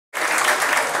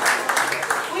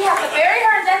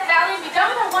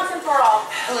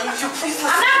please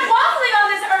listen. I'm not waffling on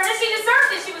this, Ernest. She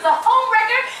deserved it. She was a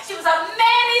homewrecker. She was a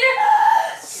man-eater.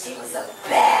 She was a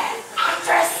bad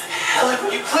actress. Helen,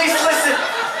 will you please listen?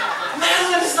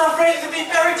 Madeline is not ready to be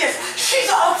buried yet.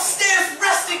 She's upstairs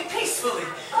resting peacefully.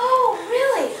 Oh,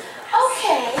 really?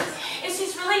 Okay. If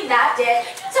she's really not dead,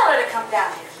 tell her to come down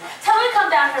here. Tell her to come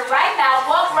down here right now,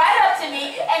 walk right up to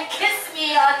me, and kiss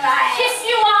me on my... Kiss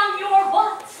you on your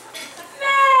what?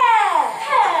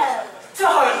 Head.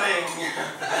 Darling.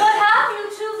 What have you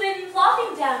two been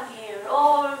plotting down here?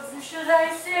 Or should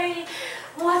I say,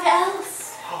 what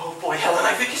else? Oh boy, Helen,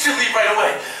 I think you should leave right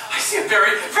away. I see a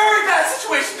very, very bad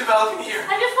situation developing here.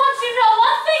 I just want you to know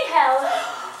one thing, Helen.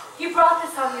 You brought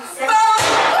this on yourself.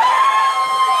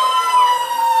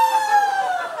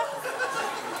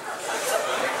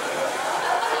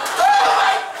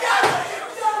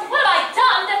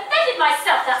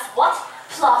 Myself, that's what?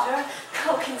 Plotter,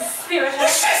 co-conspirator.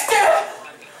 She's dead!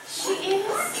 She is.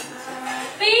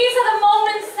 These are the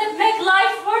moments that make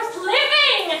life worth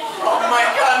living. Oh my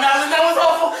God, Madeline, that was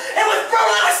awful. It was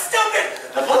brutal, it was stupid.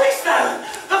 The police, Madeline,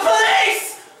 the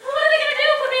police! What are they going to do?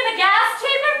 Put me in the gas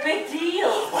chamber? Big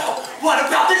deal. Well, what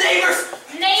about the neighbors?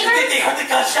 Neighbors? Did they heard the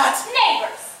gunshots?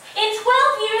 Neighbors. In 12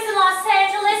 years in Los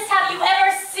Angeles, have you ever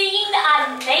seen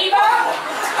a neighbor?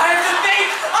 I have to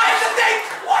think!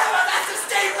 One of us has to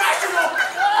stay rational!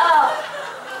 Oh.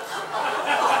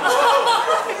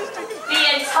 The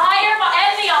entire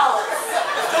and the olives.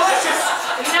 Delicious!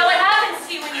 You know what happens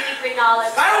to you when you eat green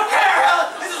olives? I don't care,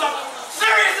 Helen! This is a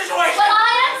serious situation! Well,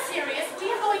 I am serious.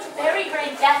 We are going to bury her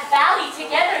in Death Valley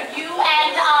together, you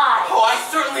and I. Oh, I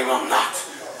certainly will not.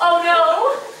 Oh,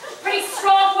 no? Pretty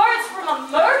strong words from a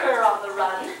murderer on the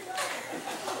run.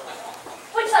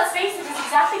 Which, let's face it, is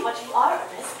exactly what you are,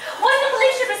 Ernest. What if the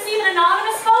police should receive an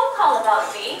anonymous phone call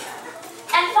about me?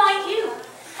 And find you,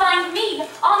 find me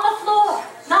on the floor,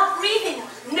 not breathing,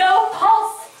 no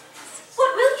pulse. What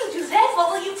will you do then?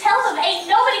 What will you tell them? Ain't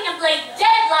nobody can play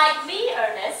dead like me,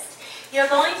 Ernest. You're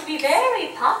going to be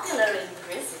very popular in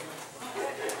prison.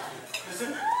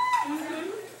 Prison?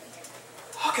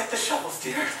 I'll get the shovels,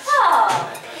 dear. Oh,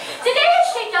 today has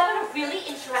shaped up in a really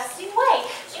interesting way.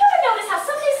 Do you ever notice how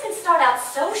some days can start out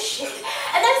so shitty,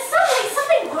 and then suddenly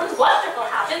something really wonderful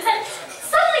happens, and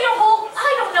suddenly your whole,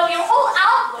 your whole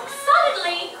outlook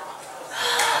suddenly...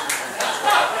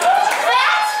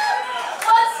 That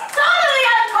was totally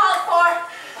uncalled for.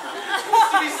 There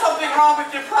must be something wrong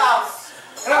with your blouse.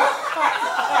 I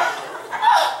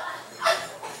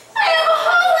have a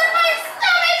hole in my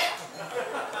stomach!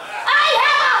 I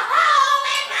have a hole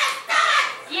in my stomach!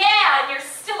 Yeah, and you're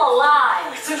still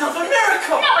alive. It's another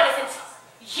miracle! No, it isn't.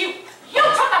 You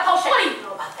took the potion. What do you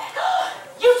know about that?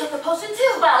 You took the potion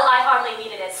too. Well, I hardly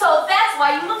needed it. So that's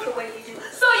why you look the way you do.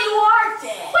 So you are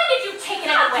dead. When did you take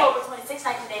it anyway? October 26,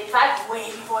 1985, way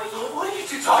before you. What are you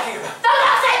two talking about? The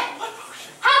potion! What potion?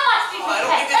 How much did you I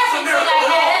don't take? think it's a miracle Everything I at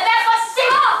all. had, and that's what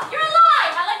stop! You're a lie,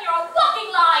 Helen. You're a walking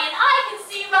lie, and I can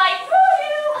see right through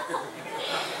you.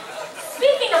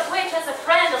 Speaking of which, as a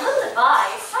friend, a little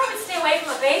advice. I would stay away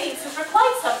from a bathing suit for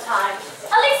quite some time.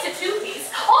 At least a two-piece.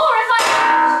 Or if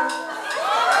I...